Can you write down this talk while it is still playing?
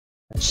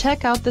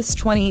Check out this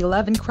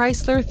 2011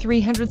 Chrysler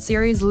 300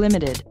 Series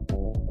Limited.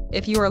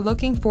 If you are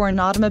looking for an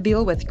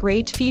automobile with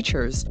great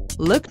features,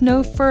 look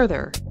no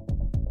further.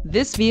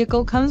 This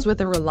vehicle comes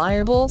with a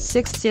reliable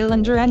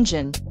 6-cylinder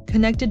engine,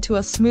 connected to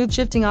a smooth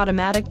shifting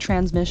automatic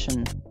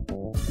transmission.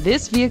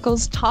 This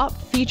vehicle's top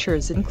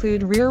features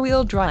include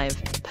rear-wheel drive,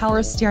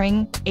 power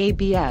steering,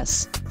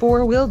 ABS,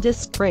 4-wheel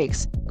disc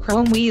brakes,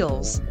 chrome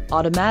wheels,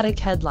 automatic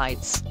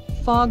headlights,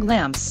 fog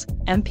lamps,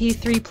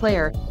 MP3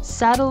 player,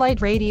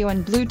 satellite radio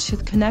and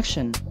Bluetooth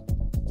connection.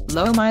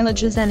 Low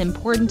mileage is an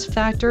important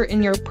factor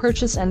in your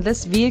purchase, and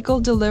this vehicle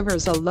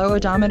delivers a low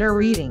odometer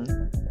reading.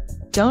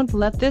 Don't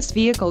let this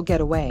vehicle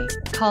get away.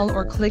 Call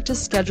or click to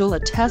schedule a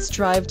test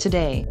drive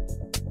today.